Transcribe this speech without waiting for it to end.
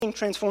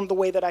transform the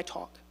way that I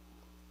talk.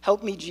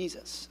 Help me,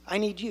 Jesus. I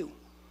need you.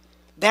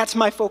 That's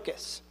my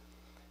focus.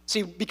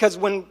 See, because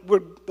when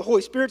the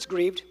Holy Spirit's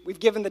grieved, we've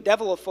given the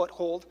devil a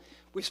foothold,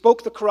 we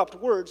spoke the corrupt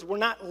words, we're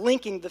not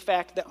linking the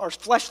fact that our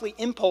fleshly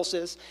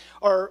impulses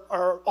are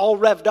all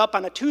revved up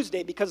on a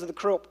Tuesday because of the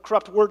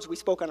corrupt words we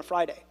spoke on a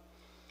Friday.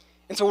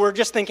 And so we're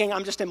just thinking,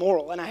 I'm just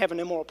immoral, and I have an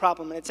immoral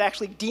problem. And it's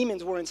actually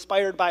demons were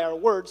inspired by our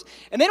words,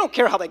 and they don't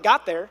care how they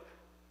got there.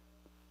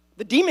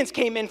 The demons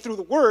came in through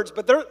the words,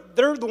 but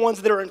they're the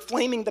ones that are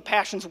inflaming the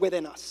passions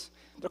within us.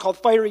 They're called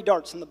fiery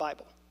darts in the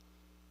Bible.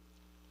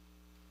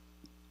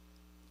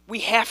 We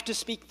have to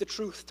speak the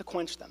truth to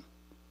quench them.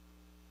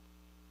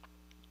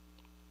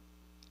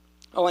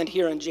 I'll end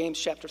here in James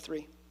chapter 3.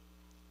 It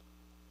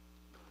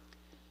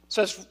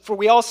says, "For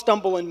we all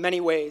stumble in many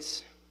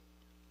ways.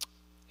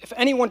 If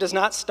anyone does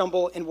not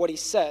stumble in what he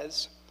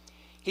says,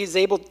 he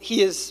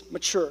is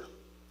mature,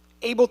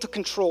 able to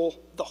control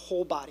the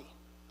whole body."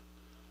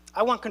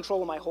 I want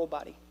control of my whole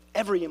body,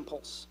 every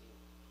impulse.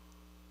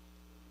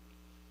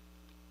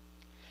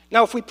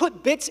 Now, if we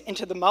put bits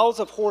into the mouths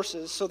of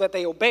horses so that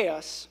they obey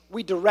us,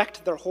 we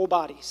direct their whole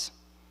bodies.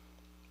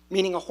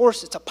 Meaning a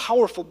horse, it's a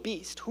powerful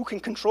beast. Who can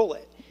control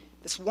it?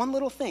 This one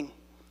little thing.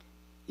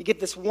 You get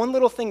this one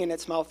little thing in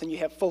its mouth and you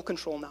have full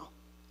control now,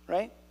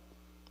 right?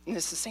 And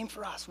it's the same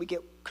for us. We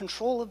get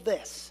control of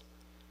this,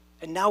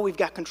 and now we've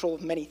got control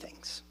of many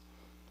things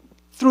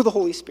through the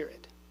Holy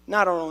Spirit,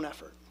 not our own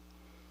effort.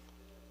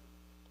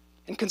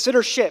 And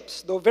consider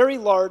ships, though very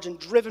large and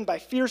driven by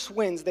fierce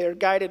winds, they are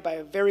guided by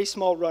a very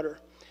small rudder,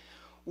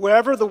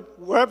 wherever the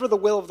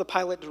will of the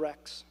pilot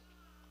directs.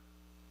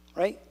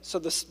 Right? So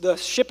the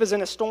ship is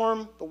in a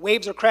storm, the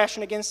waves are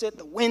crashing against it,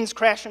 the wind's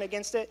crashing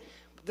against it,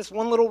 but this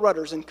one little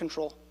rudder's in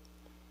control.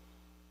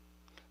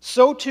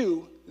 So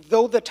too,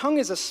 though the tongue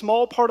is a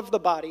small part of the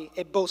body,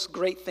 it boasts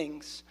great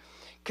things.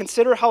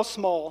 Consider how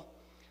small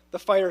the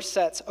fire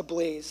sets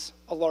ablaze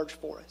a large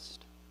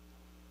forest.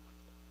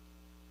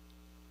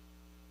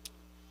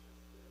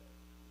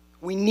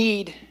 We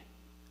need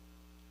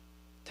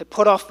to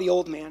put off the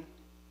old man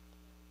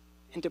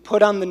and to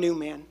put on the new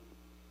man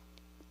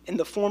in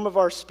the form of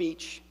our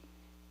speech,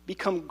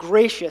 become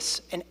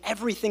gracious in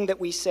everything that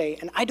we say.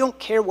 And I don't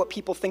care what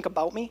people think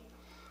about me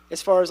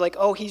as far as like,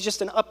 oh, he's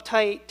just an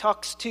uptight,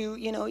 talks to,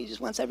 he just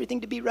wants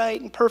everything to be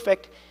right and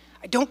perfect.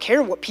 I don't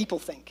care what people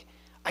think.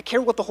 I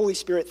care what the Holy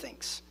Spirit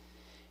thinks.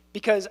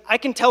 Because I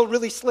can tell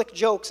really slick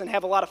jokes and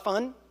have a lot of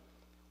fun,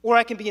 or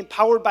I can be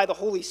empowered by the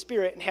Holy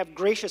Spirit and have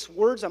gracious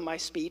words on my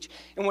speech.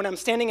 And when I'm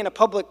standing in a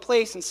public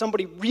place and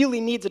somebody really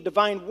needs a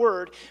divine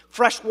word,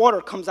 fresh water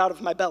comes out of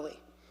my belly.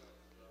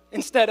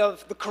 Instead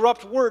of the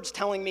corrupt words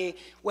telling me,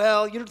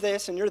 well, you're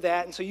this and you're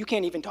that, and so you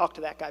can't even talk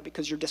to that guy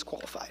because you're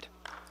disqualified,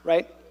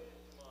 right?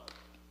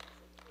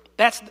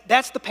 That's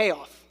the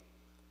payoff.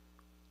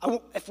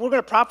 If we're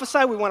going to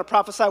prophesy, we want to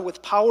prophesy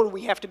with power.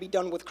 We have to be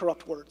done with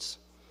corrupt words.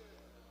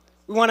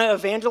 We want to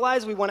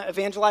evangelize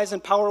in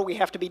power. We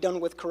have to be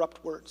done with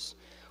corrupt words.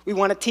 We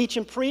want to teach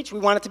and preach. We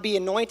want it to be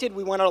anointed.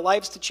 We want our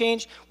lives to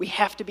change. We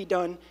have to be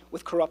done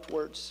with corrupt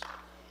words.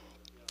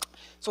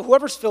 So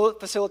whoever's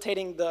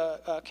facilitating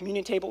the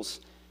communion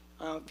tables,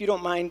 if you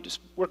don't mind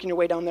just working your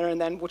way down there, and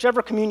then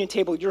whichever communion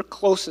table you're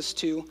closest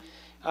to,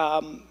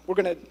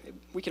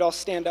 we could all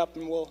stand up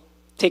and we'll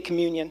take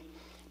communion.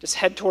 Just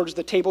head towards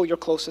the table you're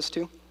closest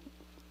to.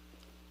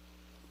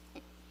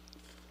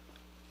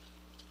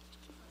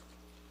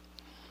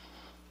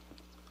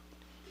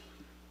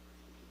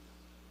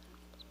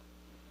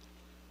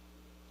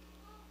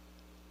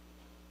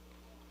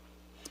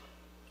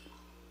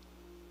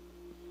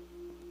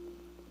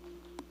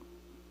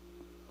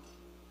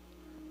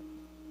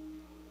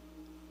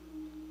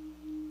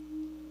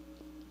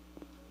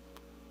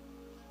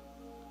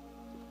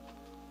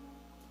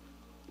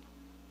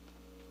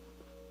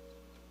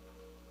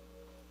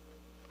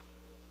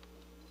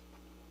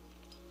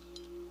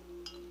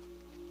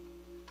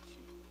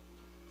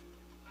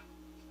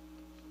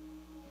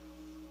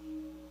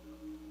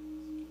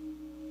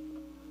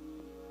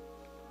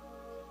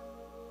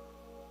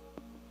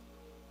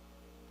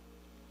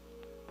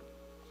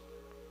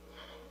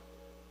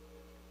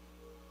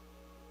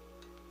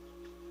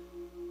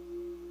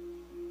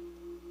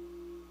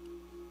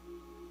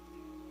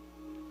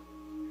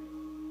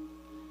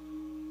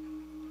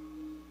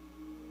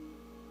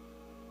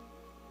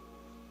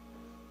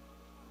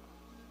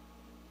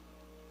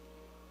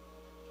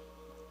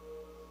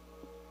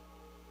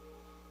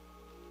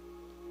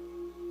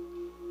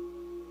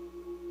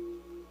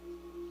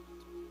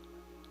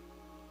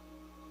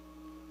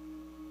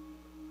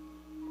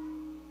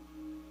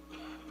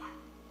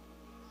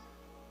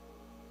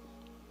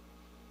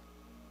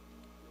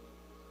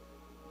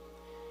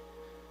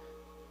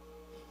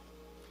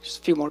 Just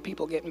a few more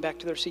people getting back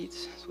to their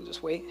seats, so we'll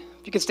just wait.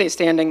 If you could stay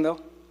standing, though.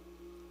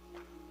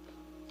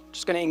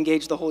 Just going to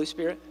engage the Holy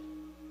Spirit.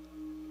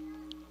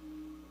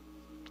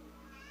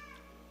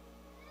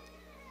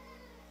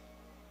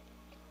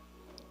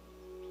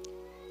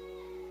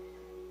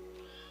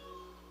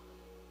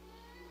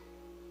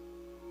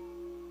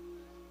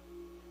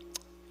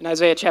 In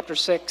Isaiah chapter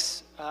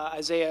 6,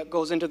 Isaiah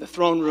goes into the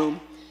throne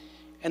room,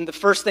 and the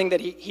first thing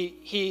that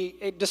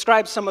it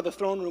describes some of the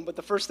throne room, but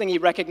the first thing he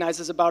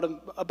recognizes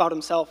about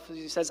himself is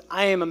he says,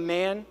 I am a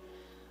man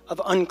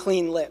of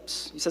unclean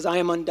lips. He says, I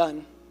am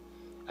undone.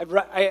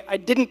 I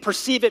didn't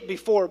perceive it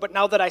before, but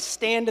now that I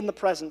stand in the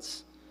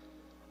presence,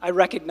 I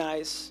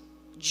recognize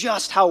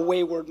just how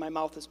wayward my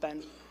mouth has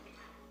been,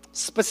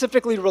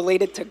 specifically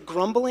related to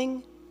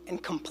grumbling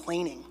and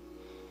complaining,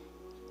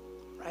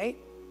 right?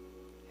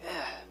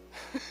 Yeah.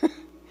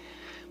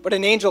 But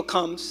an angel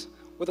comes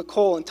with a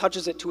coal and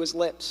touches it to his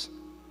lips.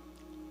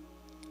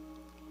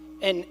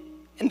 And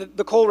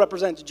the coal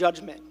represents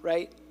judgment,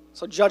 right?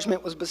 So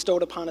judgment was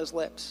bestowed upon his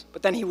lips.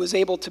 But then he was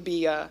able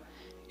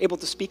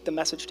to speak the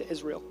message to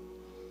Israel.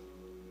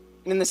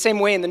 And in the same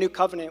way, in the new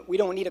covenant, we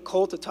don't need a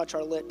coal to touch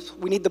our lips.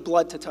 We need the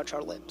blood to touch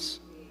our lips.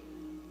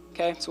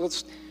 Okay? So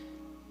let's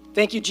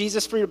thank you,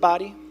 Jesus, for your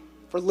body,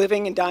 for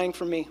living and dying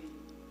for me.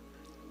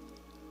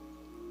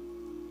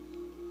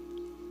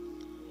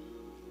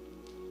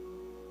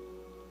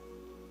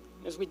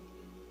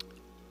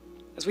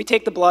 As we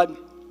take the blood,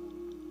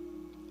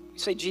 we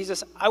say,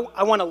 Jesus,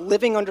 I want a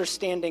living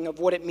understanding of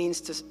what it means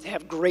to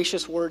have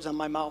gracious words on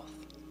my mouth.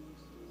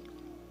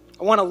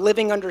 I want a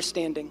living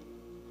understanding.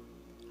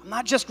 I'm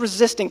not just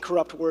resisting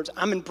corrupt words.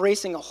 I'm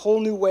embracing a whole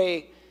new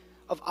way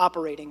of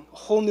operating, a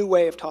whole new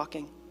way of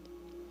talking.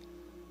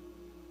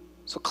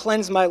 So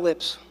cleanse my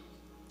lips.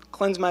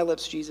 Cleanse my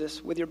lips,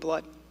 Jesus, with your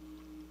blood.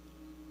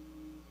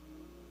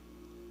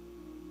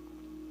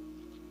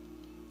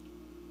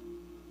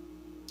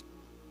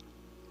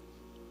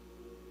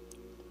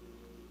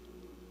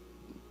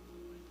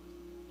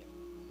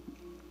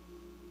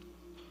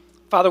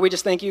 Father, we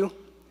just thank you.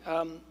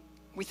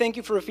 We thank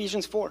you for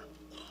Ephesians 4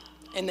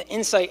 and the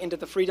insight into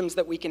the freedoms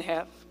that we can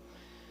have.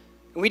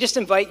 And we just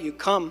invite you,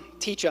 come,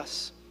 teach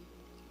us.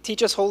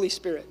 Teach us, Holy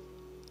Spirit.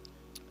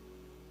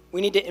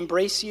 We need to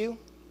embrace you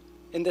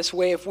in this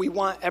way if we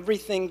want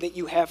everything that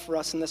you have for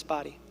us in this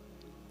body.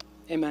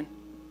 Amen.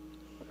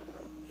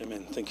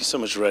 Amen. Thank you so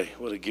much, Ray.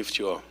 What a gift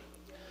you are.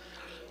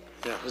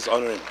 Yeah, it was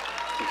honoring.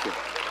 Thank you.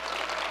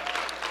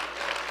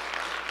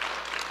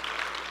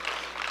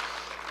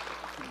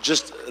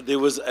 There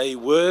was a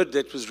word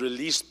that was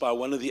released by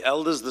one of the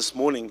elders this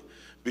morning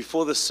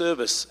before the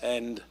service,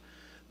 and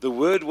the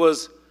word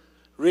was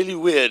really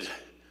weird.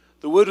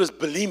 The word was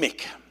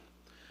bulimic.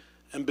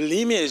 And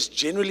bulimia is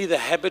generally the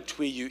habit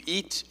where you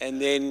eat and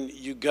then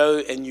you go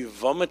and you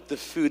vomit the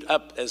food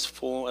up as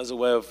a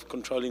way of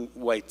controlling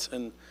weight.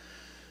 And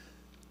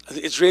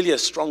it's really a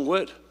strong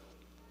word,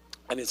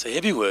 and it's a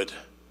heavy word.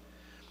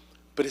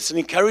 But it's an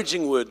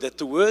encouraging word, that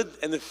the word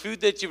and the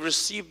food that you've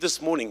received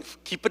this morning,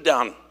 keep it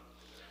down.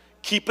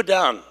 Keep it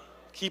down.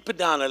 Keep it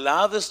down.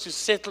 Allow this to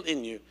settle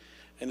in you,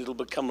 and it'll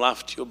become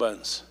life to your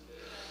bones.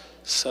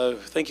 So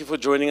thank you for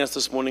joining us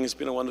this morning. It's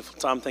been a wonderful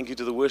time. Thank you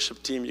to the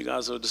worship team. You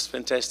guys are just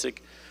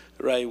fantastic.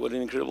 Ray, what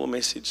an incredible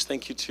message.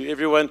 Thank you to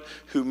everyone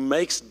who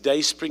makes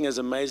Dayspring as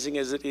amazing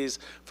as it is,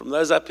 from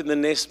those up in the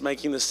nest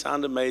making the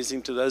sound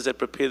amazing to those that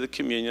prepare the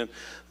communion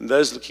and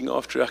those looking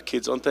after our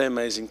kids. Aren't they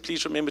amazing?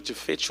 Please remember to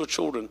fetch your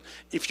children.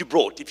 If you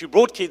brought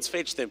kids,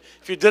 fetch them.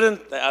 If you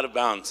didn't, they're out of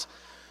bounds.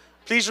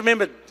 Please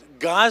remember,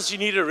 guys, you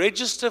need to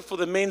register for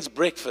the men's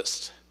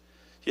breakfast.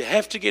 You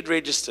have to get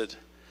registered.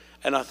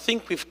 And I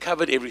think we've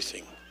covered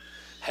everything.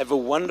 Have a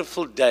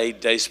wonderful day,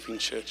 Dayspring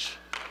Church.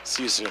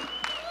 See you soon.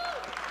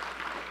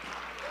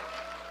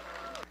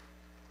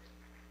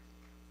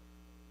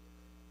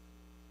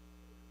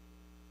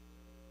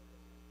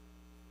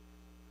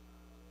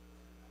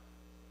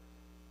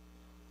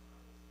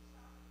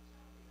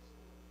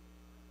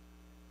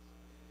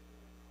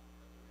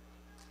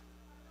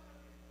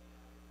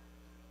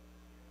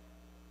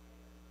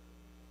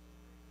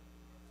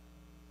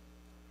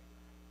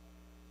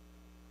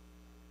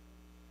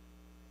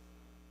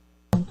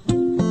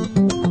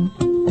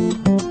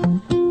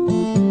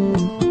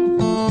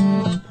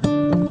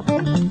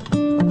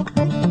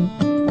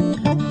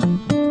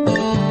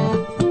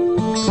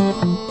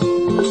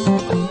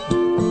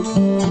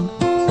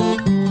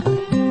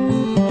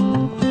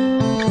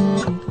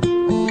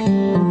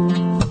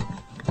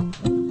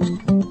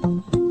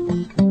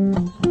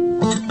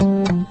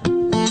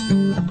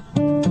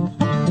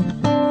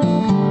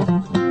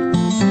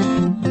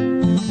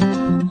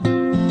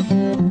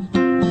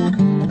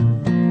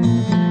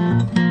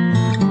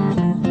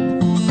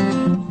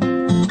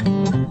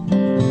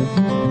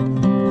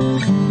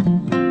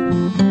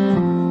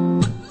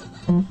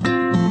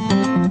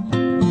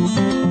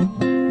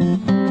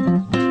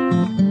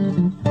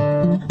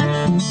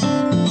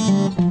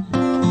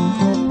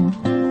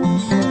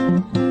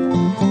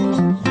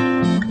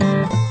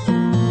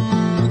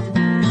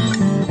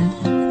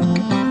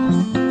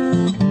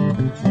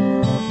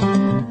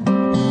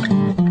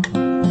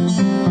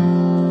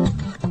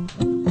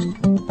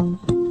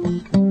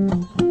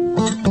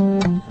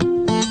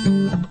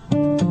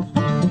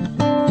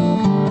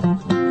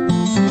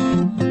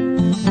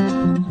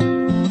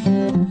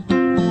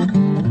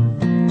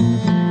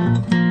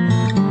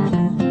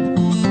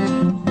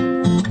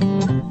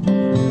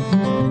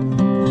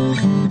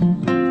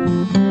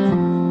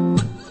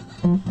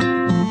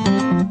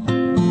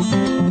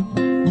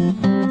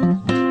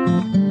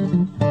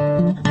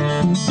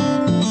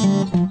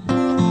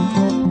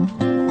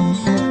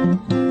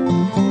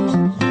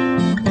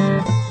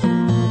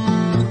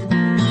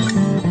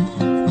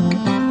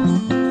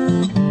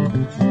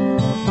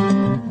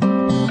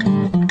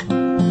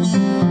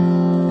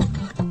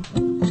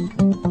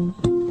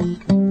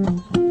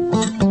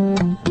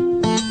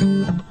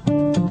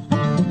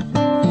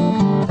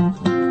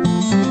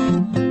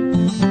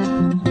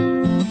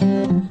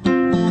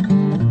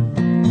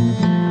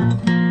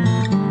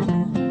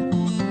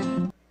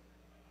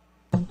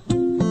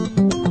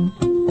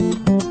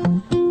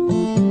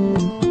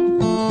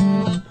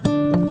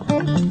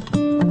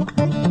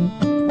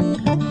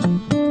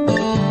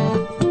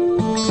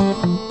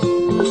 Jesus.